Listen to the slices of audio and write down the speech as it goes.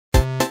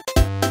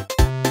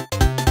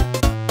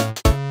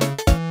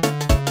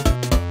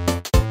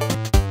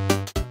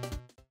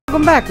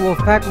Welcome back,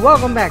 Wolfpack.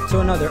 Welcome back to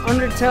another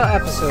Undertale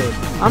episode.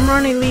 I'm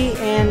Ronnie Lee,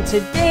 and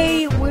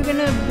today we're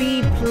gonna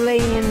be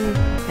playing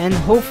and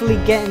hopefully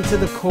getting to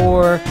the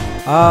core,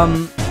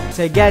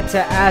 to get to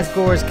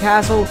Asgore's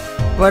castle.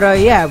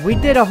 But yeah, we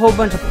did a whole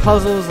bunch of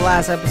puzzles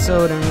last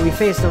episode, and we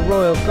faced the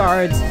royal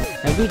guards,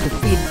 and we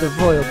defeated the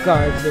royal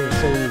guards. They were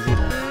so easy.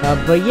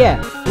 But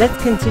yeah,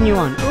 let's continue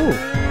on. Ooh.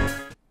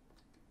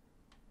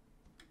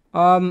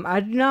 I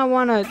do not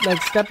want to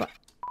like step.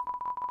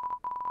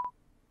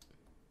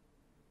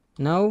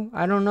 No,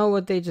 I don't know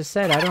what they just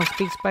said. I don't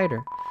speak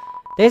spider.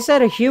 They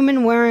said a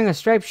human wearing a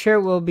striped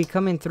shirt will be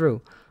coming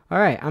through.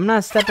 Alright, I'm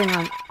not stepping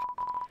on...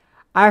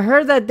 I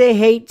heard that they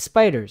hate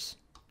spiders.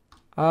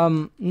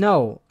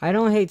 No, I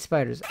don't hate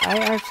spiders. I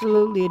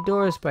absolutely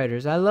adore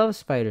spiders. I love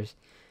spiders.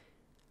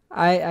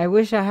 I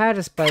wish I had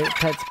a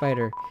pet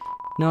spider.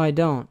 No, I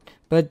don't.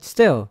 But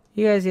still,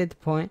 you guys get the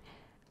point.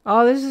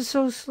 Oh, this is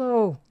so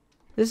slow.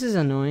 This is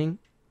annoying.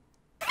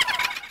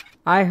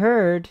 I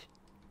heard...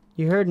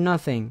 You heard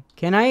nothing.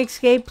 Can I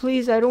escape,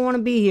 please? I don't want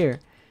to be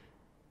here.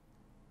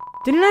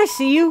 Didn't I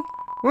see you?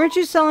 Weren't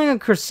you selling a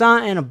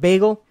croissant and a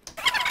bagel?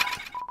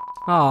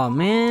 Oh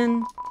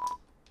man.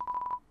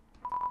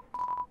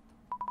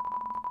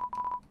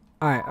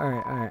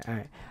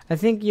 Alright. I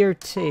think your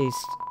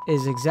taste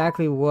is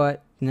exactly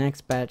what the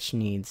next batch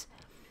needs.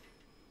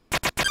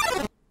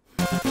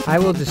 I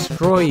will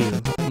destroy you,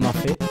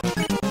 Muffet.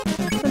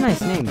 That's a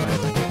nice name, by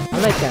the way. I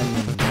like that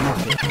name,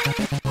 Muffet.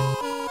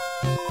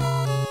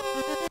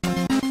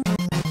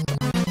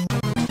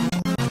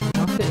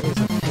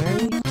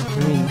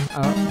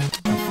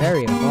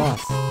 A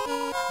boss.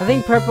 I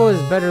think purple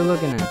is better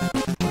looking at.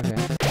 Okay.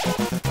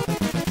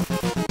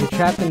 You're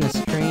trapped in a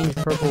strange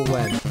purple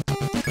web.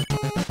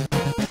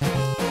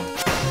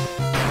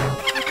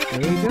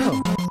 There you go.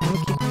 I'm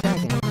gonna keep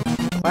attacking.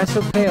 Why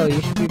so pale?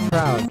 You should be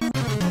proud.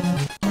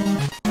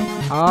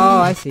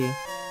 Oh, I see.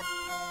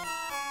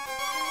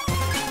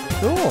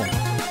 Cool.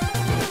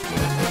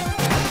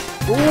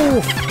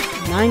 Oof!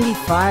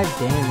 95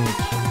 damage.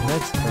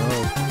 Let's go.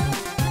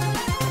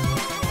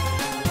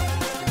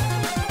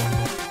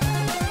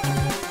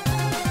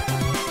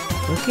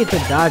 Look at the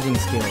dodging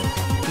skills.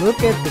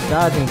 Look at the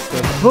dodging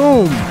skills.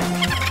 Boom!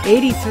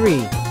 83.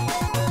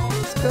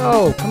 Let's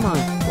go. Come on.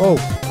 Whoa.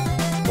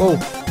 Whoa.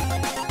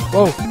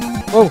 Whoa.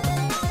 Whoa.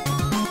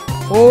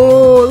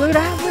 Oh, look at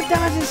that. We're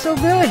dodging so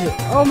good.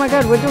 Oh my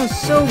god, we're doing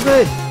so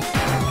good.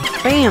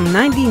 Bam!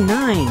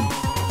 99.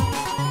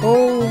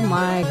 Oh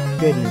my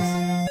goodness.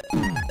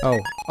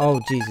 Oh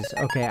Jesus.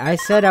 Okay, I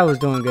said I was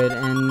doing good,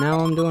 and now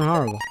I'm doing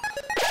horrible.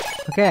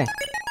 Okay.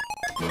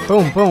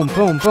 Boom, boom,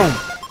 boom, boom.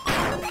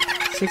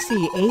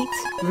 68?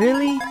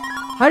 Really?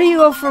 How do you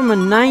go from a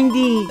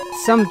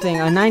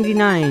 90-something, a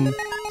 99,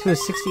 to a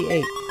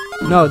 68?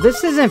 No,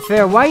 this isn't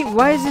fair. Why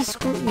is this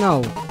screw...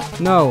 No.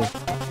 No.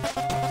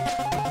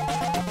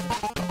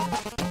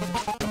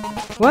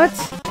 What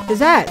is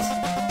that?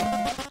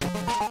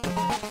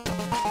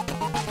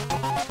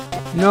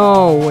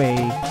 No way.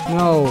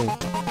 No.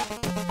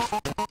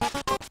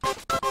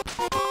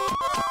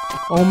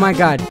 Oh my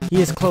god, he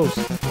is close.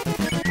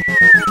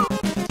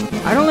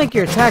 I don't like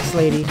your attacks,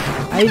 lady.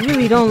 I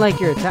really don't like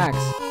your attacks.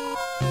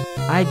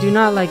 I do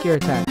not like your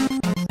attacks.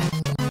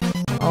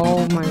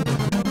 Oh my god.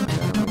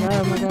 Oh my god.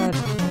 Oh my god.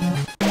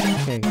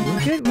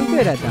 Okay, we're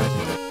good at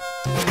dodging.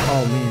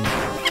 Oh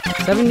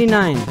man.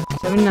 79.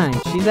 79.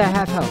 She's at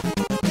half health.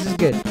 This is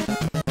good.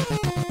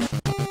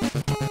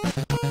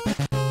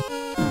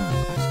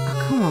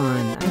 Oh, come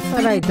on. I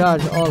thought I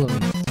dodged all of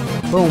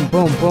them. Boom,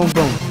 boom, boom,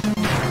 boom.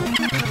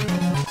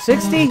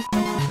 60?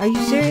 Are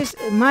you serious?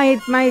 My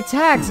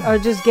attacks are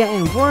just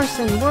getting worse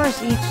and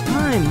worse each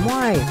time.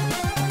 Why?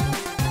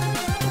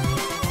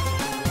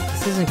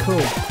 This isn't cool.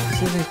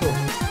 This isn't cool.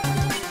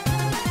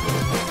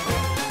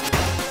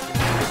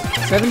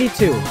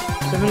 72.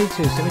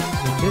 72.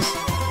 72. Just...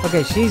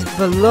 Okay, she's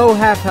below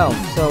half health.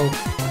 So,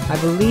 I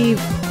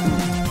believe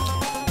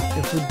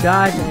if we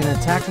dodge and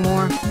attack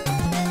more...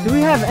 Do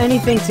we have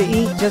anything to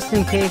eat just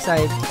in case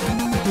I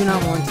do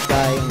not want to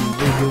die and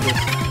redo this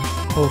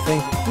whole thing?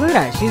 Look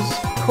at that. She's...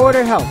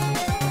 quarter health.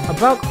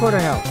 About quarter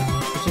health.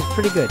 Which is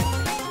pretty good.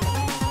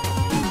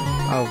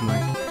 Oh my.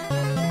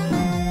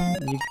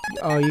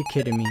 Oh, you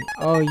kidding me.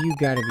 Oh, you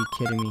gotta be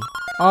kidding me.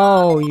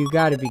 Oh, you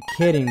gotta be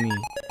kidding me.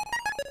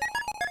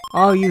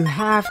 Oh, you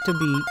have to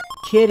be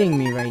kidding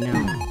me right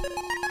now.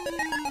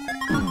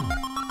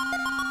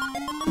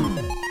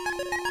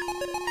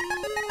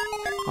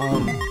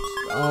 Oh.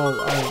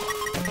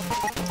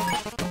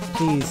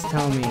 Please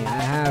tell me I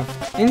have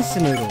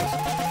instant noodles.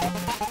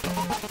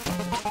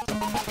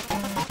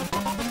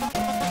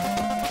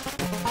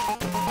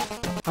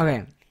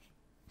 Okay,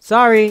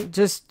 sorry.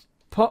 Just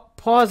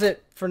pause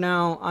it for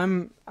now.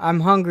 I'm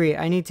hungry.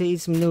 I need to eat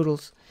some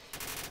noodles.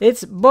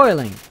 It's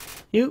boiling.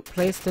 You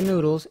place the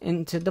noodles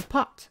into the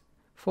pot.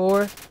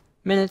 4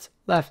 minutes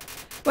left.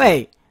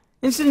 Wait,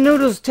 instant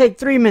noodles take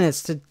 3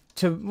 minutes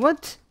to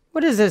what?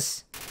 What is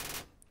this?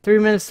 3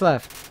 minutes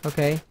left.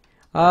 Okay.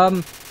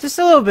 Just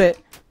a little bit.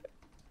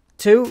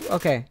 2?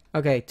 Okay.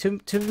 Okay. 2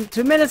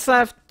 minutes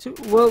left.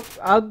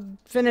 I'll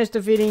finish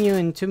defeating you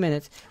in 2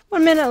 minutes.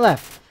 1 minute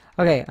left.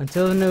 Okay,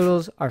 until the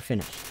noodles are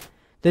finished.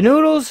 The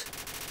noodles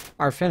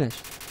are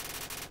finished.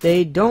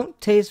 They don't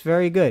taste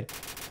very good.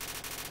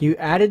 You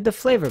added the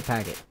flavor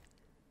packet.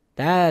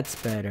 That's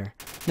better.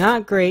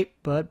 Not great,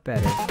 but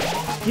better.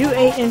 You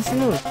ate instant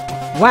noodles.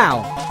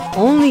 Wow.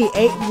 Only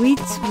 8. We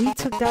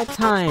took that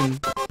time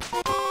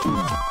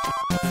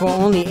for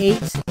only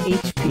 8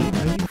 HP.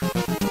 Are you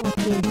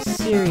fucking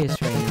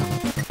serious right now?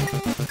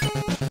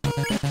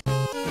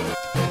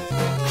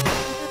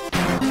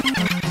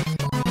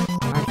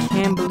 I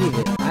can't believe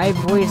it.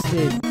 I've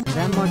wasted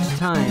that much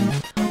time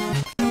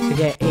to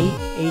get 8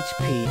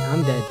 HP.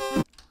 I'm dead.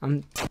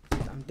 I'm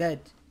dead.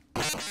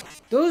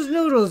 Those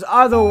noodles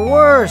are the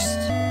worst.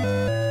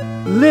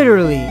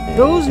 Literally,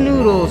 those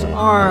noodles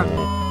are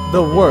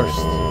the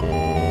worst.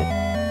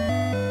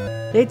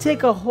 They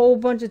take a whole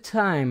bunch of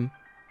time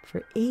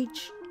for 8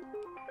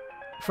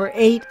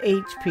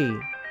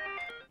 HP.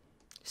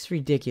 It's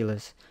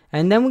ridiculous.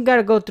 And then we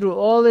gotta go through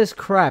all this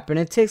crap, and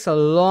it takes a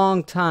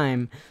long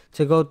time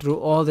to go through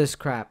all this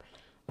crap.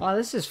 Oh,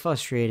 this is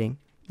frustrating.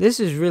 This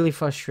is really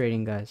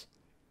frustrating, guys.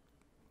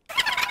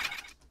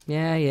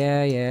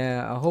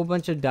 Yeah. A whole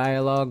bunch of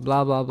dialogue,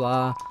 blah, blah,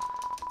 blah.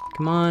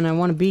 Come on, I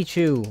want to beat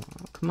you.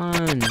 Come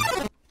on.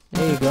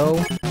 There you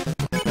go.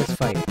 Let's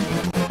fight.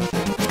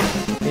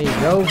 There you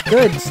go.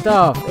 Good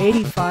stuff.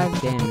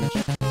 85 damage.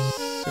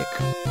 Sick.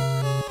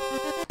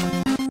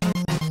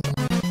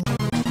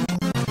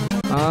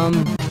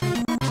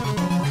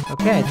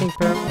 Okay, I think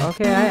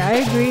okay, I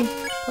agree.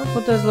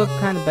 Purple does look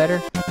kind of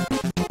better.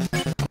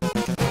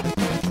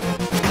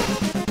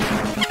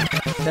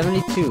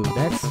 72.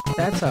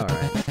 That's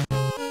alright.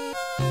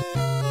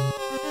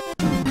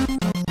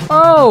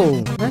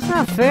 Oh! That's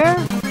not fair!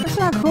 That's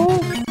not cool!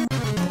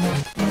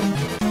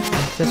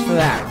 Just for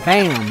that.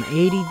 Bam!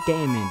 80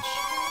 damage.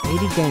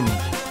 80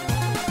 damage.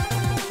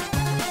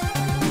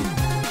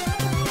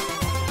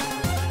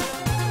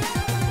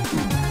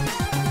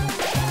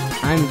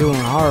 I'm doing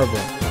horrible.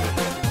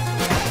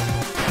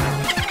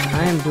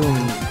 I am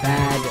doing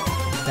bad.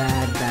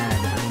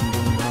 I'm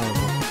doing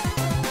horrible.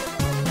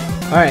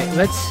 Alright,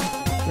 let's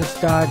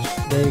dodge.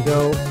 There you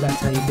go. That's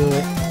how you do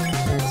it.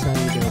 That's how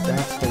you do it.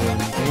 That's the one.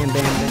 Bam,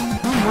 bam, bam.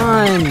 Come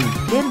on!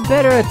 Get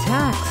better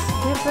attacks!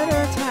 Get better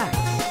attacks!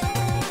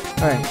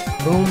 Alright,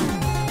 boom.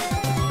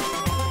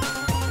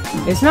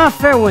 It's not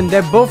fair when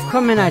they're both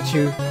coming at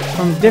you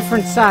from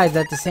different sides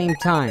at the same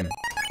time.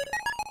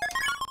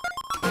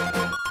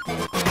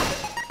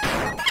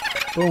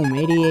 Boom,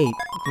 88.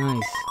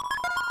 Nice.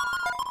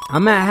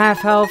 I'm at half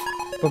health,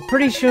 but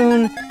pretty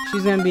soon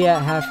she's gonna be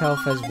at half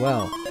health as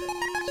well.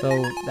 So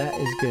that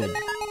is good.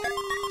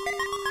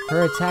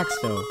 Her attacks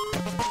though.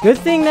 Good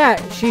thing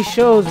that she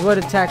shows what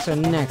attacks are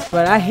next,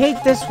 but I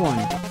hate this one.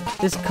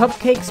 This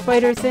cupcake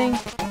spider thing,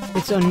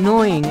 it's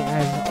annoying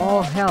as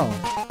all hell.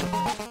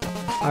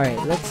 Alright,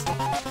 let's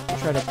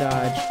try to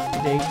dodge.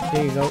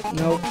 There you go.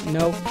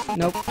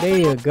 Nope. There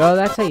you go.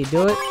 That's how you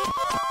do it.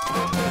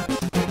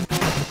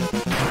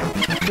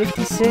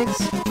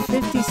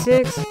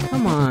 56?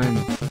 Come on.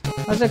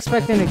 I was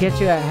expecting to get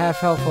you at half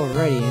health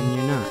already, and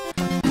you're not.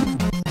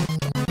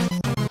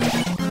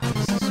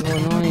 This is so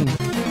annoying.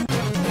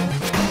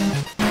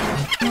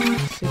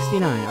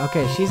 69.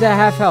 Okay, she's at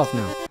half health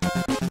now.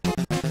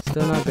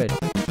 Still not good.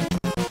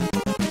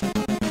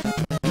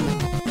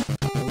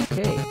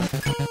 Okay.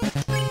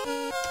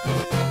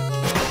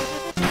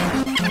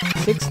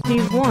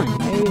 61.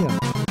 There you go.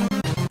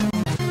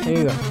 There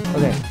you go.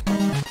 Okay.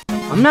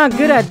 I'm not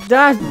good at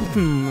that. Oh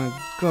my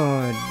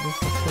god. This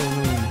is so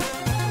annoying.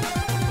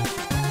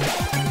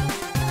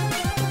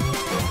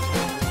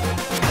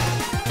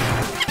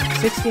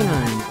 $69.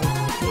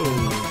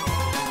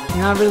 Okay.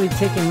 Not really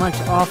taking much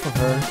off of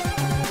her,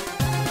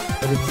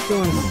 but it's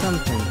doing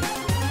something.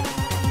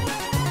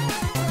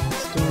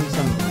 It's doing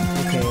something.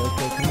 Okay,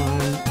 come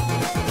on.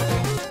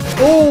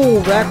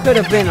 Oh, that could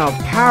have been a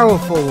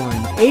powerful one.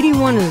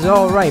 81 is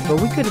alright,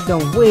 but we could have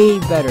done way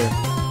better.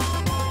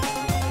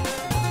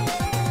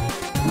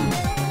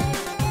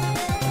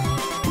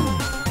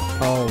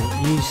 Oh,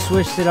 you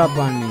switched it up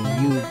on me,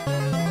 you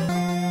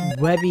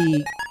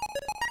webby,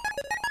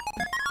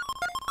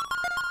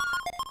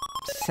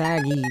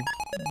 saggy,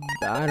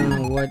 I don't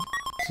know what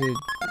to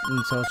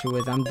insult you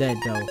with. I'm dead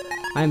though.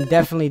 I'm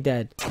definitely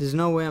dead. There's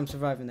no way I'm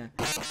surviving that.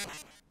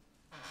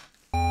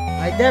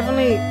 I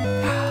definitely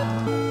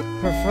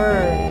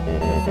prefer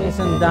the face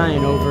I'm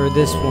dying over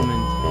this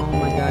woman. Oh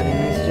my god, and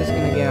it's just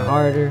gonna get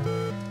harder.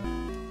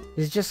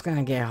 It's just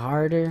gonna get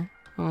harder.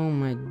 Oh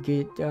my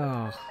god,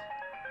 oh.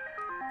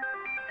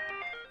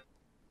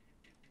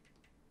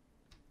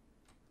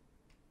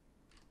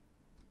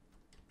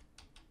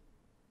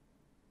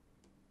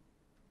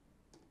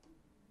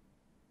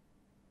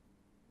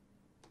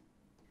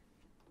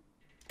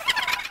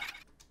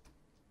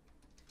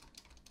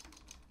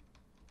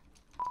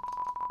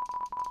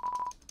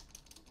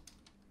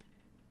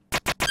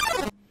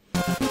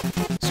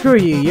 Screw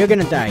you, you're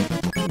gonna die.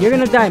 You're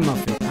gonna die,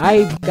 Muffet.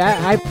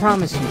 I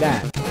promise you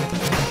that.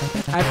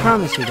 I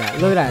promise you that.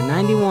 Look at that.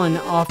 91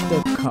 off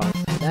the cuff.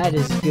 That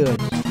is good.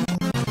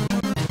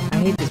 I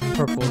hate this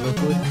purple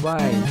liquid. Why?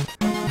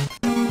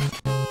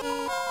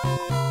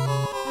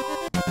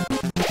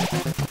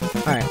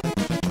 Alright.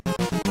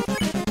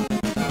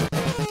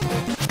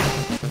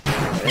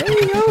 There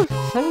you go.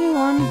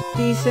 71.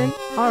 Decent.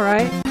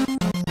 Alright.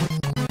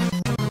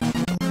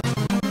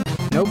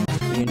 Nope.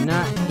 You're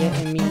not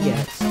getting me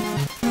yet.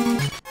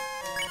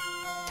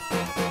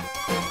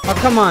 Oh,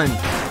 come on.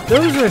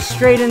 Those are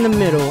straight in the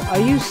middle. Are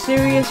you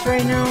serious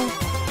right now?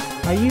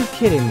 Are you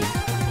kidding me?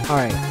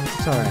 Alright.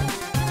 It's alright.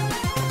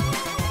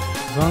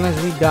 As long as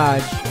we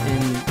dodge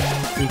and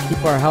we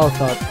keep our health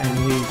up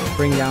and we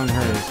bring down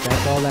hers.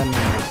 That's all that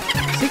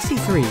matters.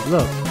 63.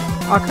 Look.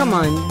 Oh, come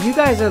on. You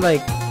guys are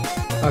like...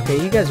 Okay,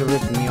 you guys are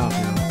ripping me off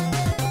now.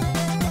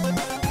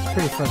 It's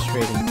pretty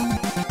frustrating.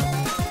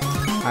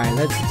 Alright,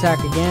 let's attack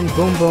again.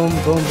 Boom, boom,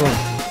 boom, boom.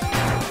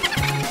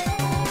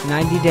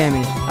 90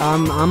 damage.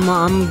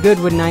 I'm good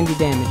with 90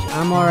 damage.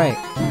 I'm alright.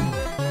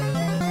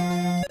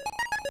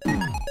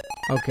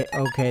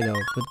 Okay though.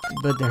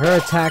 But her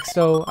attacks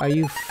though, are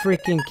you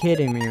freaking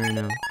kidding me right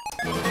now?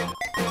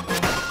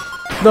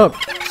 Look,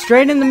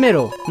 straight in the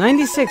middle.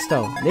 96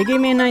 though. They gave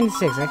me a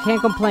 96. I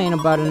can't complain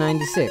about a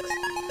 96.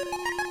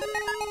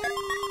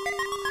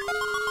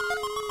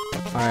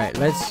 Alright,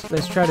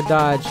 let's try to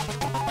dodge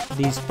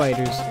these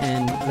spiders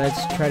and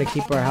let's try to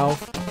keep our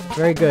health.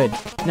 Very good.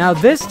 Now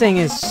this thing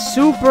is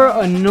super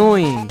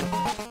annoying.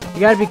 You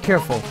gotta be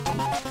careful.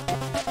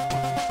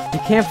 You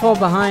can't fall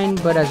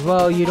behind, but as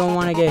well you don't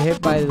want to get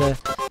hit by the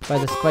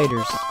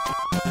spiders.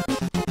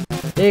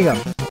 There you go.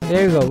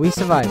 There you go. We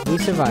survived. We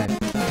survived.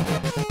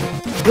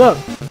 Look,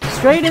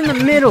 straight in the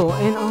middle,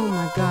 and oh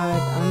my god,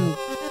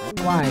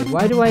 why?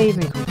 Why do I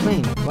even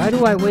complain? Why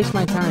do I waste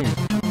my time?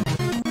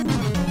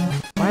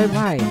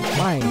 Why?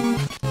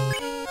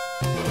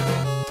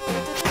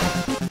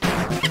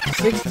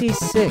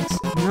 66.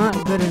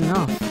 Not good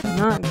enough.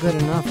 Not good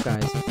enough,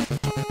 guys.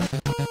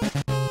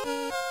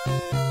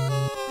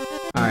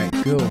 Alright,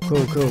 cool.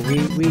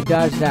 We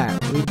dodged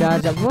that. We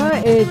dodged that.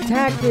 What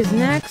attack is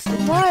next?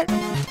 What?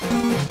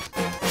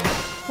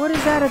 What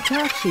is that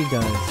attack she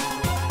does?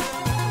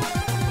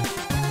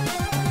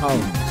 Oh,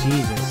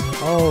 Jesus.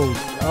 Oh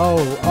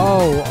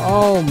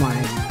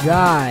my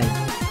god.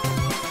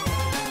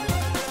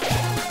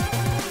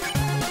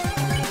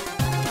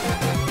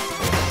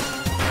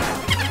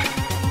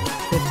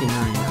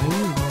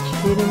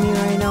 Kidding me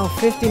right now?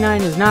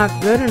 59 is not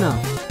good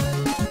enough.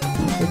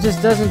 It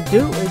just doesn't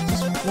do it.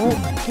 Just won't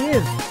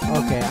give.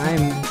 Okay,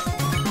 I'm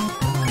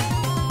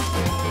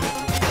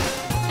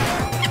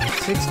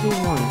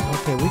 61.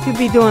 Okay, we could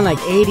be doing like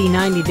 80,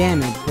 90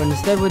 damage, but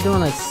instead we're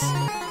doing like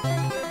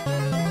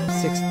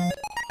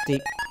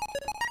 60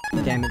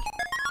 damage.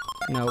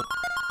 No.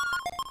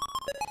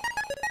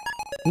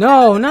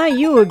 No, not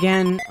you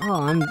again.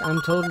 Oh, I'm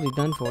totally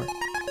done for.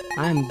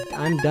 I'm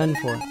done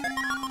for.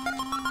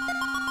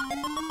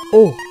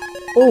 Oh!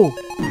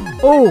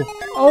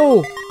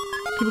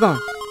 Keep going.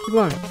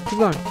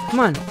 Come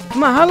on.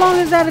 How long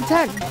is that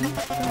attack?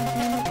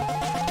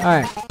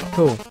 Alright,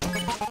 cool.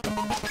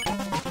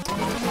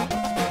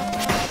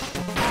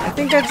 I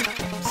think that's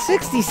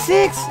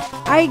 66.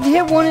 I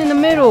hit one in the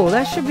middle.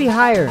 That should be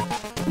higher.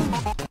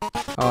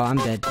 Oh, I'm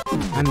dead.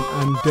 I'm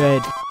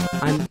dead.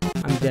 I'm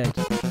dead.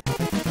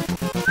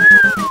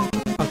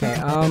 Okay,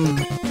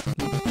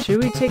 should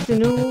we take the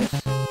noodles?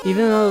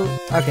 Even though,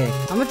 okay,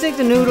 I'm gonna take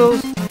the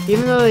noodles,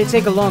 even though they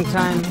take a long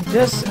time,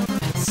 just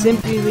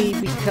simply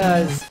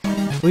because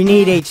we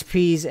need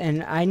HPs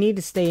and I need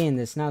to stay in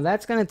this. Now,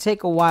 that's gonna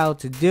take a while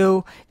to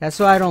do. That's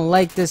why I don't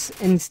like this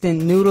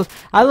instant noodles.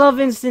 I love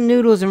instant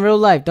noodles in real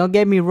life, don't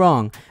get me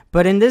wrong.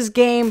 But in this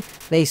game,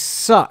 they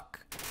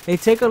suck. They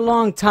take a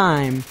long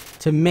time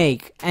to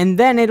make, and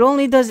then it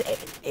only does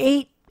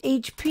 8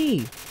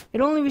 HP.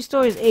 It only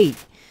restores 8.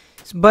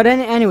 But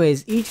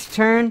anyways, each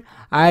turn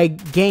I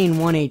gain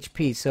 1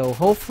 HP, so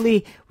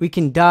hopefully we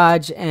can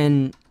dodge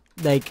and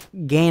like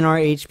gain our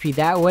HP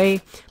that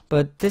way.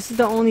 But this is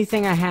the only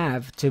thing I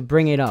have to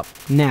bring it up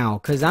now,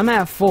 because I'm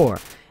at 4,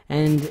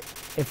 and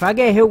if I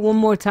get hit one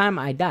more time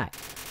I die.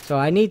 So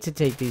I need to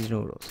take these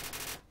noodles.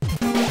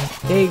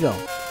 There you go.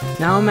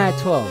 Now I'm at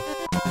 12,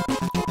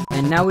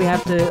 and now we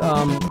have to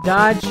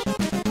dodge.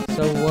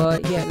 So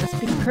yeah, let's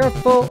be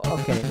careful.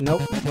 Okay,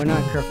 nope, we're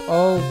not careful.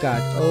 Oh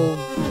god. Oh.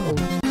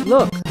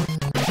 Look!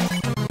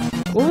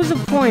 What was the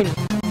point?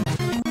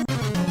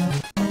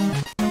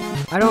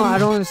 I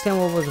don't understand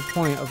what was the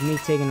point of me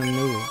taking the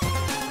noodles.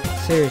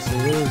 Seriously,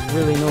 there was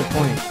really no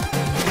point.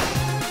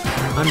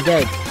 I'm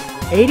dead.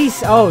 80.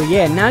 Oh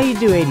yeah, now you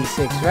do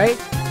 86, right?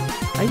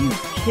 Are you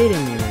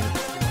kidding me, man?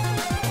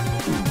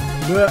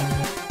 Blech.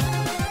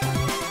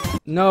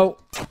 No.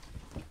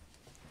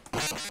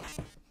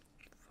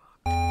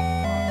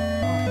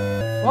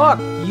 Fuck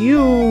you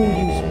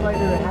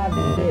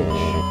spider-having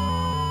bitch.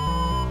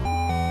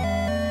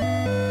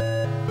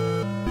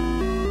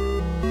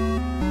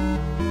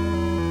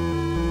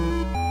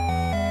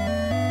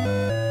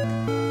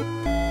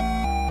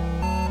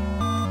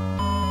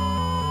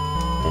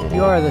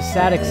 You are the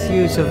sad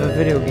excuse of a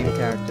video game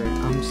character.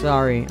 I'm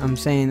sorry. I'm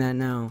saying that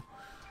now.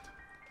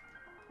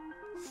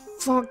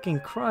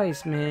 Fucking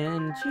Christ,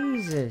 man.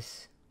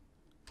 Jesus.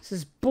 This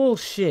is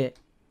bullshit.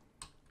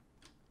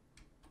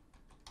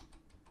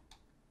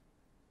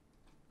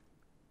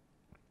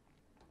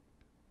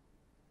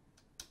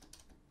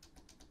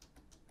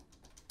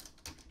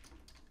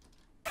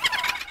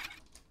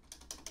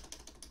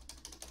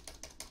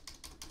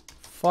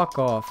 Fuck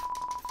off.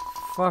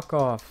 Fuck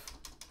off.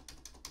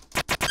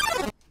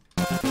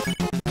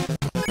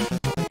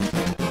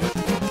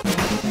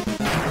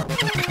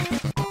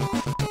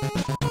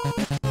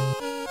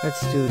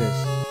 Let's do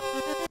this.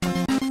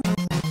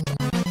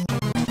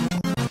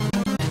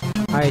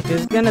 Alright,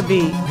 there's gonna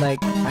be,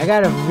 like, I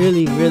gotta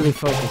really, really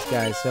focus,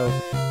 guys. So,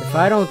 if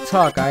I don't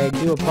talk, I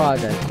do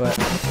apologize, but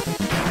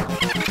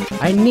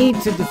I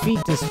need to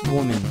defeat this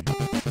woman.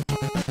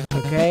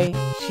 Okay?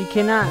 She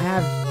cannot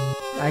have,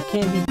 I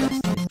can't be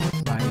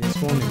bested by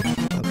this woman.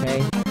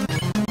 Okay?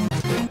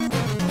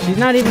 She's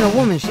not even a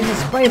woman, she's a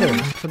spider,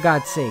 for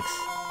God's sakes.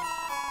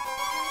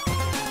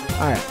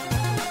 Alright.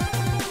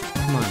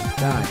 Come on,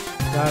 dodge.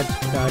 Dodge,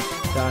 dodge,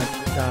 dodge,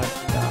 dodge,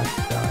 dodge,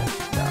 dodge,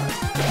 dodge.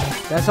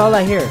 That's all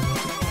I hear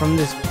from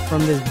this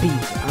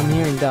beat. I'm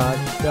hearing dodge,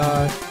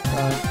 dodge,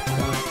 dodge,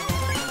 dodge.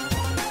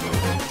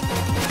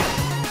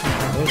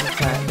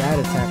 That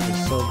attack was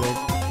so good.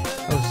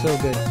 That was so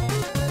good.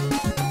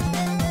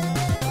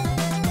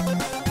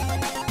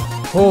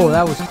 Oh,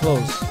 that was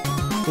close.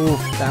 Oof,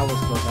 that was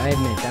close. I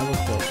admit, that was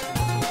close.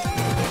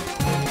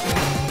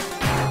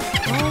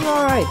 That was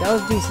alright. That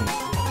was decent.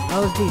 That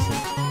was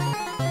decent.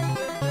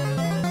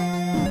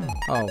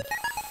 Oh,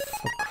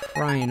 for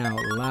crying out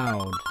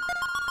loud.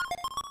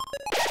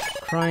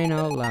 Crying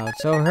out loud.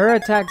 So her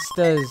attacks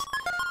does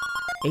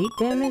 8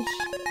 damage?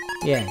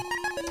 Yeah.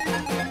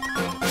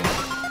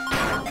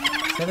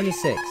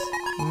 76.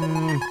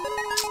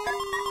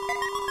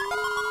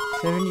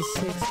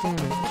 76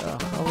 damage.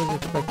 Ugh, I was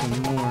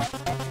expecting more.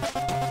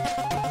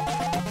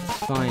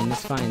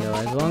 It's fine though.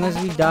 As long as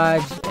we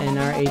dodge and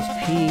our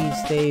HP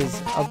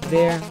stays up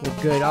there,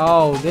 we're good.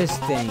 Oh, this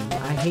thing.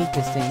 I hate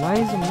this thing. Why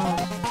is it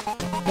mouse?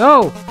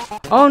 No!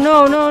 Oh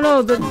no, no,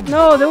 no!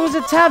 No, there was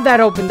a tab that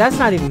opened. That's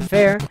not even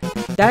fair.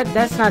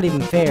 That's not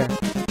even fair.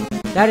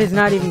 That is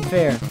not even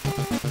fair.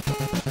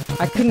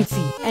 I couldn't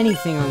see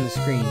anything on the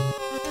screen.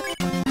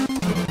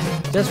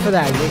 Just for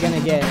that, you're gonna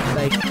get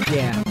like,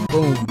 yeah,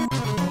 boom.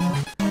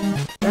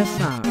 That's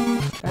not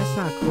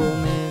cool,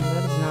 man.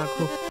 That is not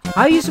cool.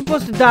 How are you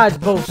supposed to dodge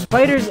both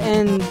spiders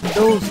and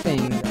those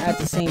things at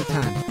the same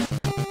time?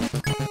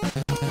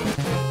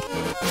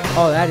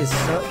 Oh, that is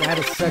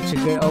such a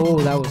good. Oh,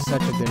 that was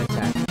such a good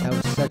attack. That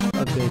was such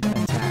a good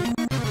attack.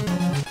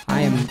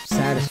 I am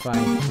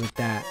satisfied with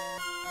that.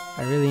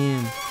 I really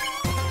am.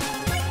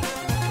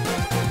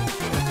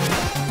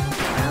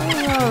 That was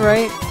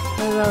alright.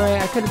 That was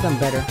alright. I could have done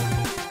better.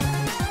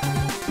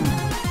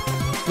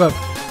 Look,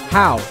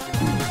 how?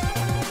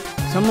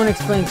 Someone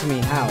explain to me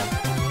how.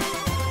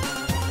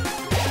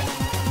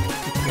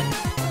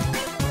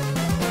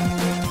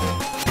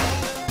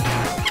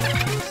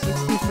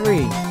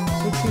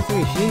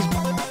 63. She's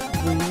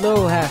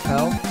below half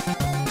health.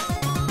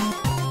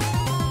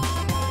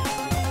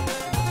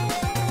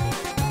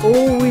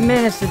 Oh, we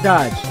managed to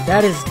dodge.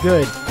 That is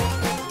good.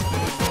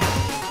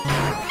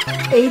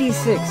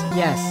 86.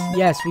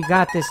 Yes, we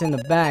got this in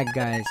the bag,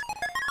 guys.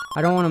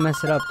 I don't want to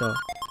mess it up, though.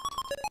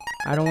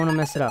 I don't want to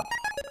mess it up.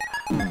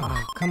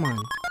 Oh, come on.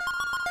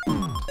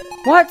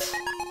 What?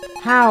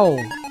 How?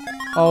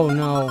 Oh,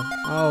 no.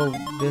 Oh,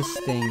 this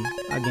thing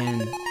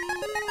again.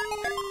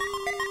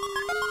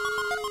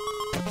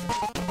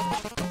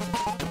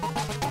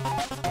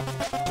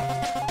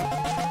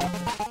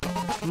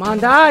 Come on,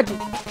 dodge!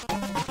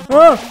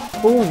 Oh!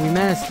 Oh, we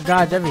managed to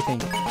dodge everything.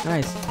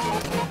 Nice.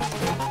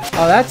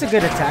 Oh, that's a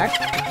good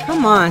attack.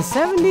 Come on,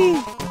 70?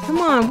 Come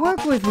on,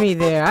 work with me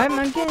there.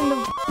 I'm getting the...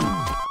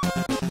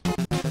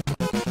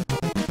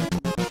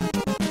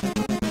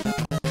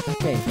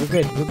 Okay, we're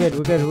good.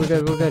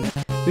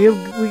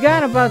 We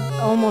got about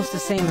almost the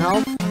same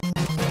health.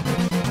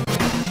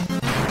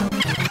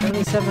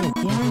 77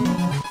 again?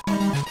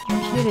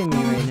 You're kidding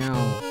me right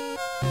now.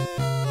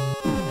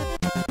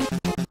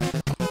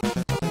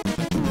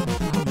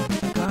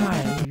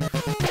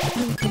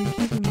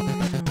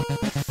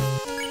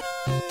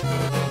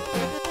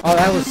 Oh,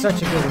 that was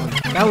such a good one.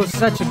 That was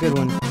such a good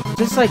one.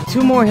 Just like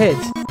 2 more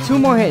hits. 2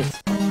 more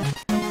hits.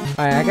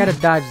 Alright, I gotta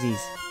dodge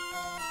these.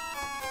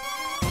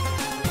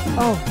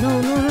 Oh, no.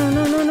 No.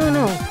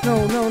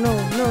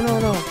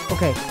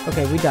 Okay,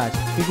 we dodged.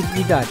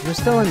 We dodged. We're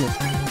still in this.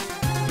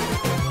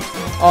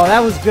 Oh,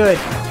 that was good.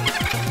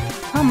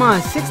 Come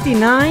on,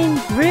 69?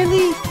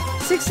 Really?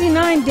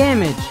 69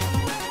 damage.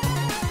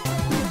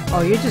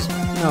 Oh, you're just...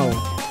 No.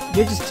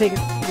 You're just taking...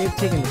 You're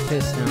taking the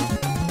piss now.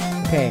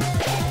 Okay.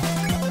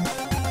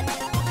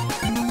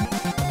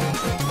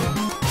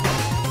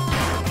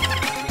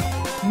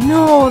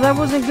 No, that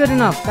wasn't good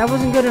enough. That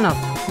wasn't good enough.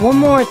 One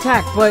more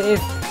attack, but if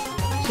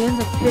she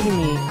ends up hitting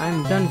me,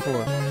 I'm done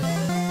for.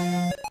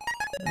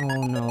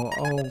 Oh no.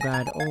 Oh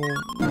God. Oh,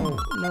 no,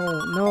 no,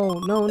 no,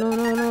 no, no,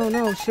 no, no,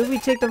 no. Should we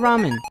take the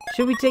ramen?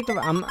 Should we take the...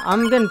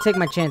 I'm gonna take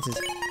my chances.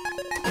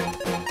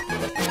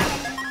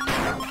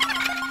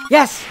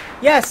 Yes!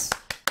 Yes!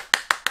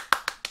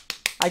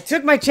 I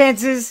took my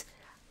chances.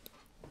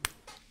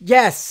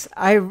 Yes.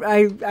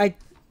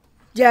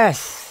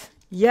 Yes.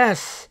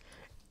 Yes.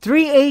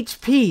 3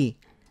 HP.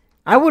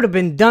 I would have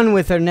been done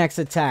with her next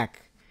attack.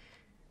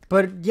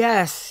 But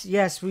yes,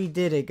 yes, we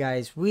did it,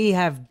 guys. We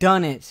have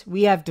done it.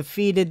 We have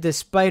defeated the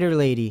spider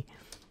lady.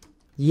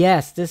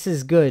 Yes, this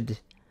is good.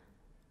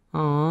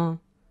 Aw,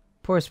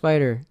 poor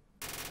spider.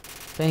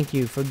 Thank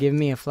you for giving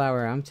me a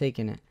flower. I'm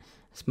taking it.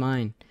 It's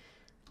mine.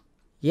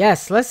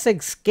 Yes, let's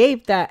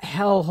escape that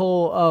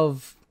hellhole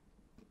of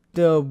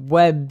the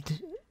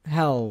webbed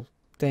hell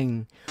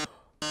thing.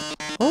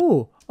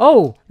 Oh,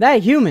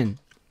 that human.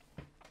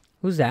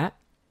 Who's that?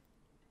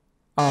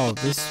 Oh,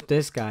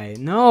 this guy.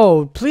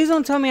 No, please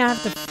don't tell me I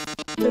have to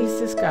face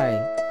this guy.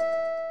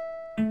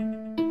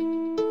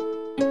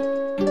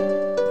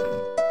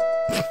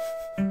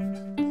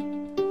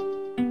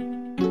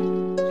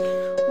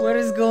 What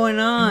is going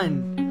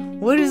on?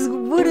 What is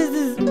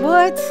this?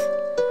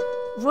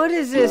 What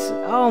is this?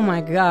 Oh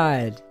my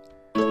God.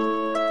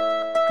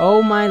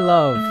 Oh my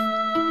love.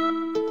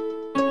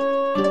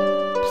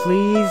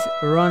 Please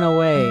run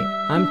away.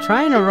 I'm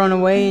trying to run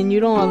away and you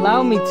don't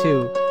allow me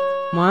to.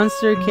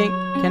 Monster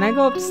can I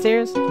go up the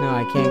stairs? No,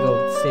 I can't go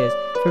up the stairs.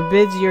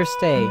 Forbids your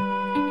stay.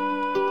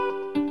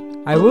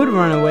 I would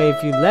run away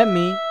if you let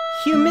me.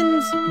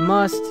 Humans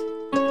must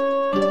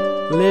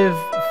live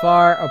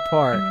far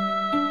apart.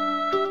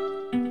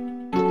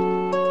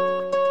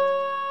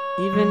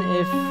 Even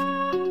if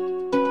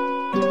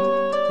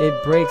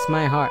it breaks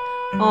my heart.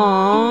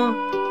 Aww.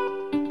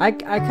 I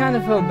kind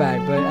of feel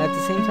bad, but at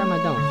the same time I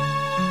don't.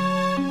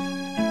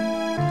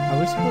 Are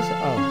we supposed to...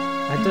 Oh.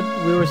 I thought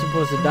we were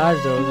supposed to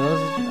dodge those.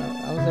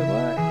 I was like,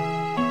 what?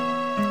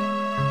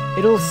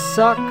 It'll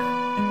suck,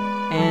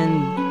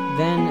 and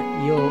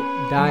then you'll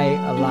die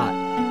a lot.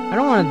 I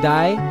don't want to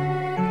die.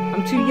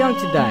 I'm too young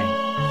to die.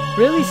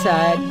 Really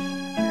sad.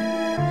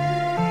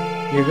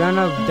 You're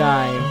gonna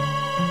die.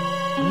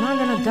 I'm not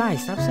gonna die.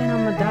 Stop saying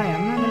I'm gonna die.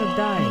 I'm not gonna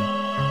die.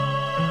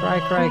 Cry,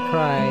 cry,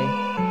 cry.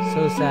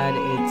 So sad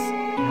it's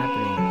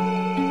happening.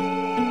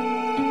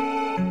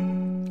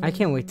 I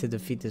can't wait to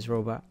defeat this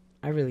robot.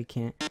 I really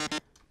can't.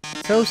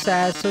 So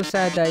sad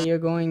that you're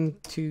going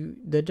to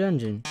the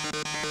dungeon.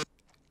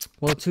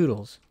 Well,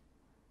 toodles.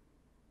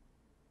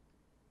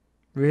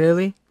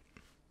 Really?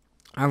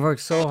 I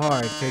worked so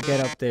hard to get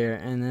up there,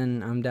 and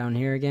then I'm down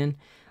here again.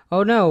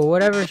 Oh no,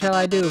 whatever shall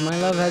I do? My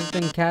love has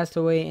been cast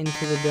away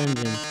into the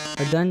dungeon.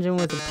 A dungeon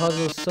with a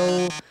puzzle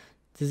so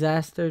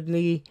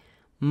disastrously,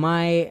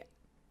 my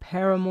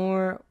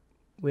paramour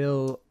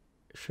will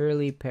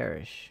surely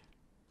perish.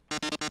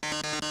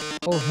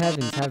 Oh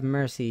heavens, have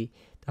mercy.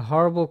 The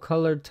horrible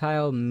colored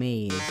tile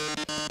maze.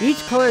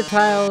 Each colored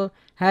tile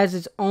has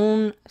its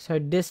own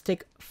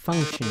sadistic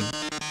function.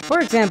 For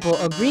example,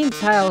 a green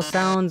tile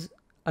sounds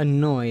a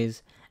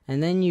noise,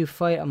 and then you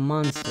fight a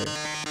monster.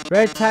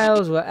 Red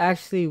tiles will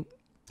actually...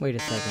 Wait a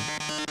second.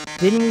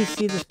 Didn't we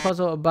see this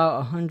puzzle about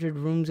 100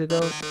 rooms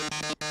ago?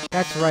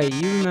 That's right,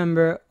 you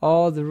remember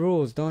all the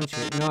rules, don't you?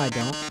 No, I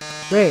don't.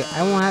 Great,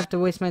 I won't have to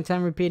waste my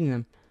time repeating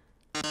them.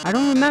 I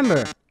don't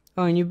remember.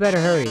 Oh, and you better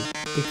hurry,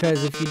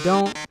 because if you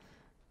don't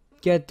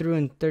get through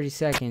in 30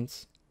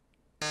 seconds...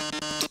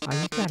 Oh,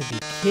 you gotta be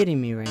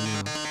kidding me right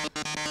now.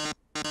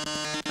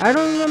 I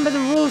don't remember the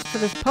rules to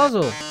this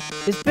puzzle.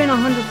 It's been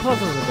 100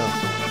 puzzles ago.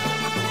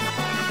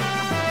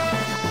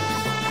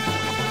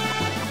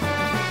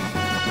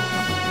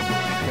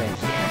 Okay.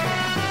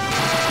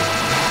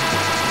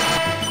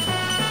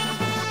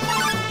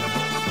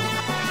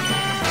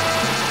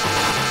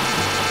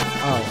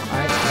 Oh,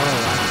 I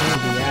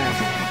can't be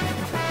asked.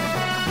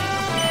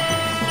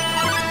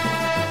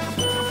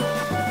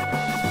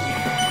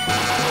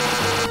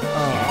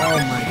 Oh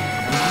my.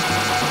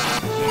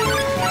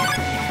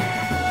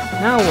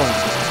 Now what?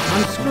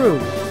 I'm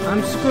screwed.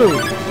 I'm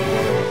screwed.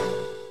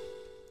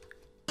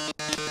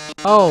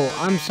 Oh,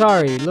 I'm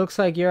sorry. Looks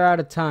like you're out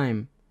of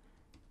time.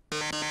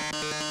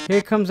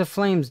 Here comes the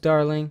flames,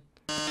 darling.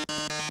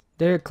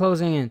 They're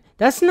closing in.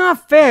 That's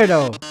not fair,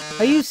 though.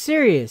 Are you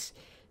serious?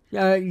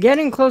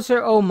 Getting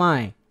closer. Oh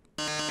my.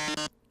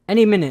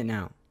 Any minute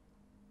now.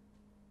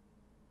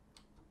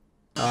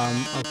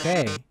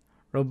 Okay.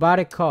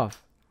 Robotic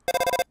cough.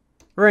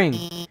 Ring.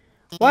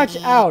 Watch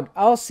out.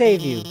 I'll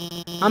save you.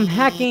 I'm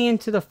hacking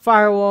into the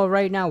firewall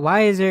right now.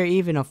 Why is there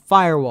even a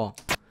firewall?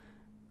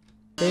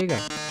 There you go.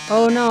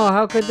 Oh no,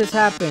 how could this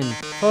happen?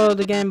 Foiled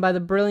again by the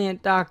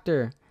brilliant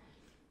doctor.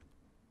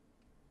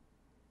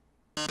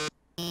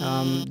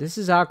 This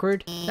is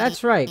awkward.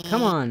 That's right,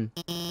 come on.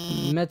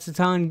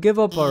 Mettaton, give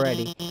up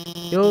already.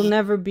 You'll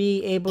never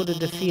be able to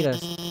defeat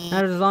us.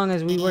 Not as long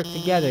as we work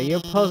together.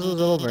 Your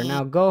puzzle's over.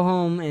 Now go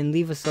home and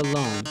leave us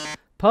alone.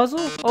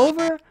 Puzzle?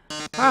 Over?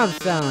 I'm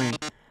selling.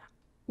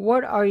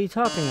 What are you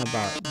talking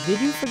about? Did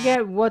you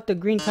forget what the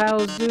green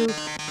tiles do?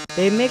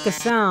 They make a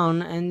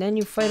sound, and then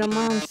you fight a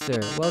monster.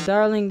 Well,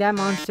 darling, that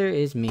monster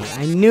is me.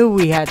 I knew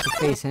we had to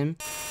face him.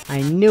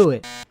 I knew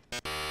it.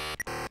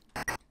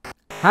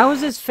 How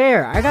is this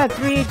fair? I got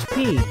 3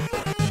 HP.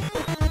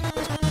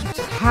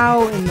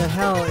 How in the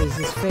hell is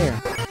this fair?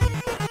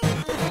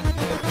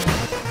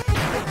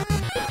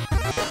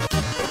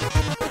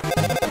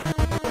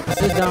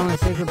 Sit down and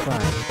say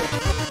goodbye.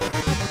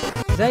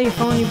 Is that your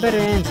phone? You better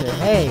answer.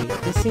 Hey,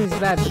 this seems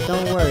bad, but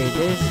don't worry.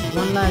 There's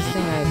one last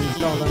thing I have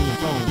installed on your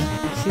phone.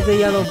 See the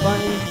yellow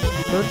button?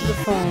 Go to the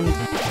phone,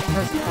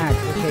 press act.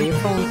 Okay, your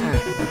phone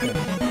act. Okay.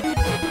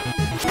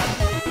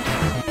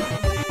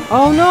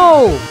 Oh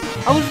no!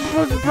 I was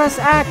supposed to press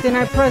act and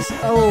I pressed...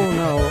 Oh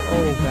no.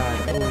 Oh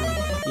god. Oh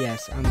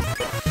yes.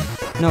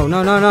 No.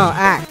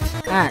 Act.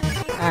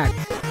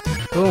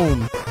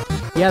 Boom.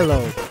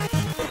 Yellow.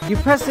 You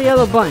press the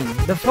yellow button.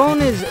 The phone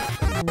is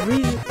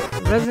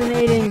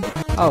resonating.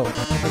 Oh,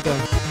 okay.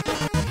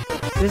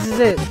 This is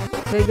it.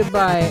 Say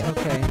goodbye.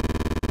 Okay.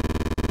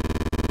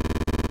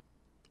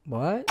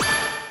 What?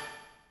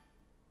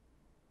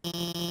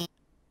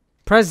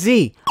 Press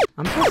Z.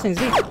 I'm pressing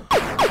Z.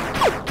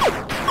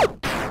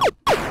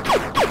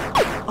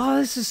 Oh,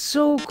 this is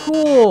so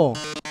cool.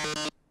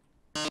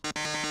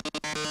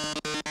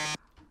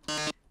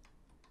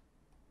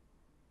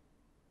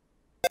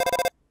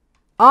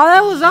 Oh,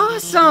 that was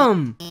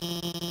awesome.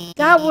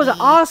 That was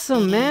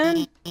awesome,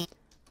 man.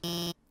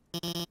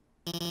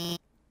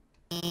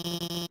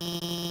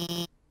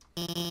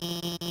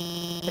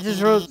 I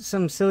just wrote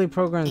some silly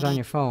programs on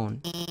your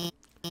phone.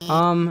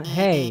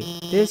 Hey,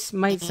 this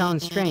might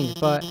sound strange,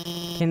 but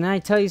can I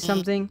tell you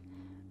something?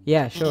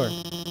 Yeah, sure.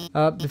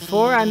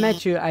 Before I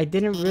met you, I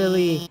didn't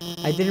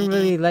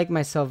really like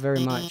myself very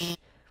much.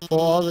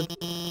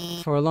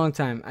 For a long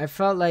time. I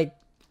felt like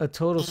a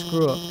total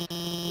screw up.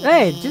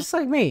 Hey, just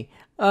like me.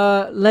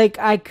 Like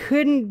I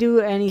couldn't do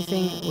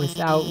anything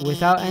without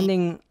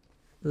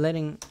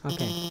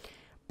okay.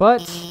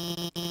 But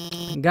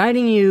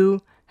guiding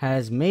you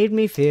has made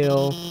me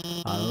feel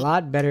a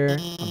lot better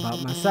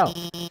about myself.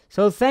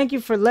 So thank you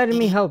for letting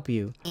me help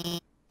you.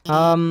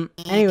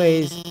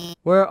 Anyways,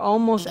 we're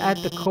almost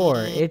at the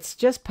core. It's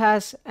just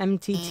past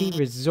MTT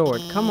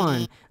Resort. Come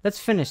on, let's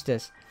finish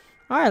this.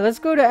 Alright, let's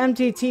go to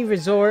MTT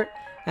Resort.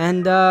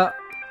 And, I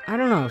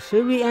don't know.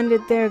 Should we end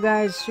it there,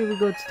 guys? Should we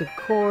go to the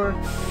core?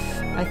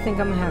 I think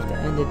I'm gonna have to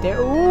end it there.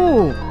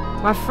 Ooh!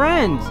 My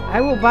friends!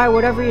 I will buy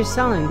whatever you're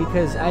selling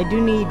because I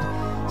do need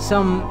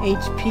some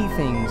HP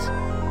things.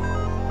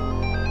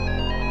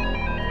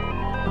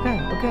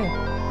 Okay.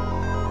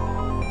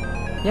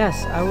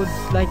 Yes, I would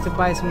like to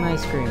buy some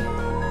ice cream.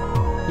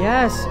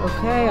 Yes,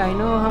 okay, I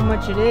know how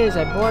much it is.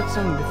 I bought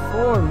some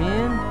before,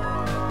 man.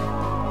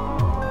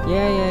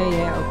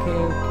 Yeah,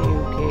 okay.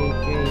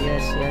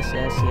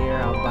 Yes, here,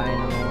 I'll buy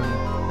another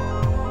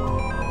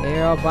one.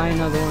 Here, I'll buy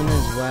another one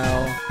as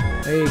well.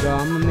 There you go,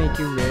 I'm gonna make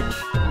you rich.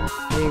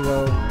 There you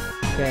go.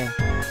 Okay,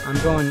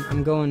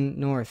 I'm going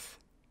north.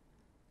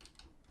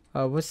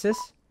 What's this?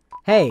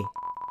 Hey!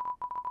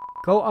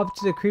 Go up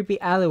to the creepy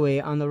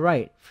alleyway on the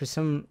right for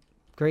some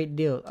great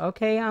deal.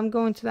 Okay, I'm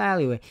going to the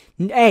alleyway.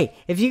 Hey,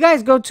 if you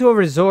guys go to a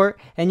resort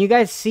and you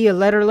guys see a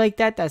letter like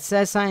that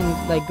says something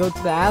like go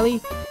to the alley,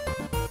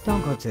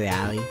 don't go to the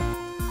alley.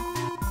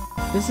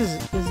 This is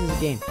a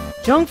game.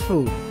 Junk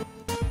food.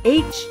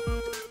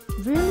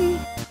 Really?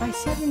 By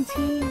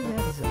 17? That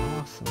is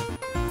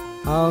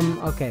awesome.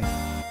 Okay.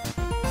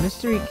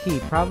 Mystery key,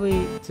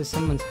 probably to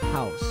someone's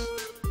house.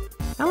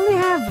 I only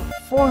have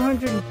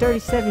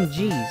 437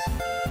 G's.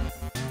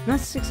 Not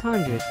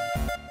 600.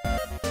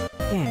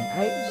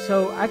 Dang,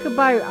 so I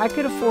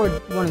could afford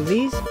one of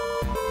these.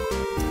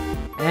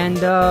 And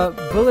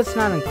bullets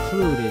not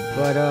included,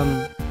 but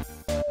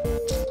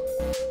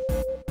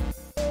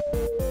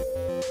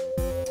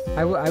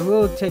I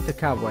will take the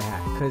cowboy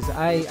hat because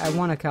I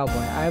want a cowboy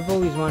hat. I've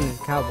always wanted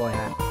a cowboy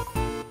hat.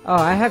 Oh,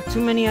 I have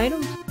too many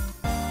items?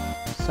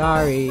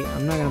 Sorry,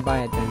 I'm not gonna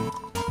buy it then.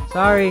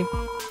 Sorry.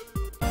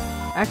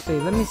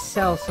 Actually, let me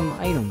sell some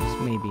items,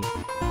 maybe.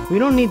 We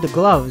don't need the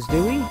gloves,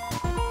 do we?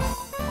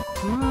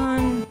 Come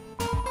on.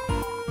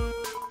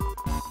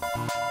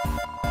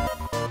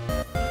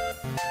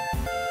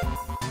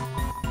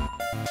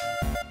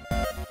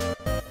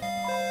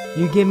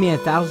 You give me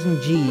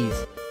 1,000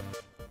 G's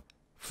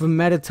for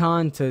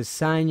Mettaton to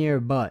sign your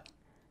butt.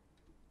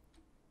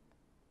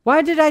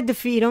 Why did I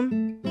defeat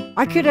him?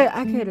 I could've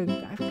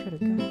got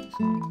this.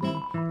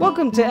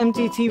 Welcome to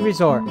MTT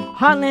Resort,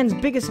 Hotland's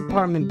biggest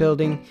apartment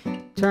building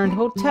turned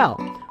hotel.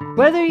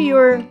 Whether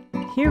you're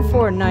here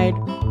for a night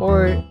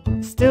or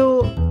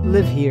still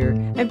live here,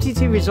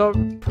 MTT Resort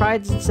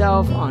prides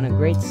itself on a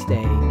great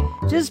stay.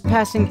 Just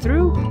passing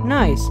through?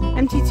 Nice.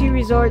 MTT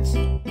Resorts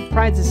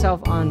prides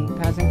itself on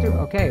passing through.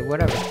 Okay,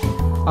 whatever.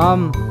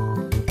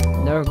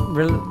 The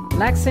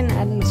relaxing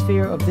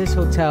atmosphere of this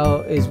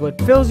hotel is what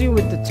fills you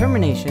with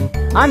determination.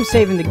 I'm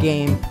saving the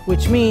game,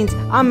 which means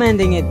I'm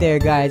ending it there,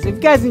 guys. If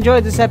you guys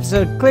enjoyed this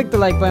episode, click the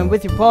like button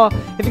with your paw.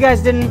 If you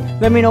guys didn't,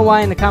 let me know why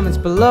in the comments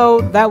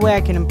below. That way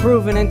I can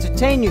improve and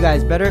entertain you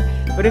guys better.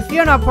 But if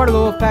you're not part of the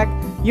Wolfpack,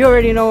 you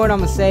already know what I'm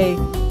gonna say.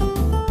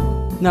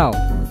 No,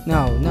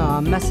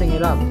 I'm messing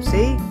it up.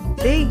 See?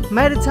 See?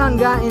 Mettaton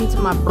got into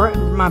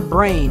my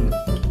brain.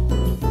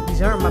 He's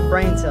hurting my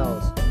brain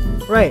cells.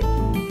 Right.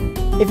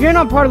 If you're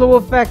not part of the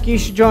Wolfpack, you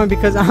should join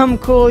because I'm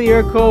cool,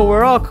 you're cool,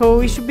 we're all cool.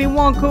 We should be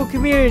one cool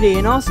community.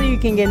 And also you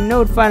can get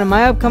notified of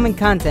my upcoming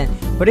content.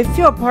 But if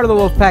you're part of the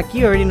Wolfpack,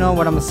 you already know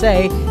what I'm going to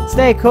say.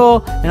 Stay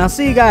cool, and I'll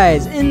see you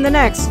guys in the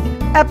next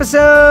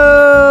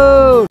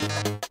episode.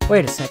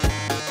 Wait a second.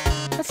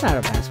 That's not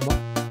a basketball.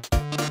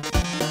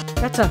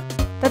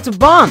 That's a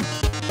bomb.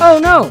 Oh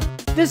no!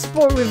 This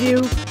sport review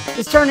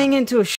is turning into a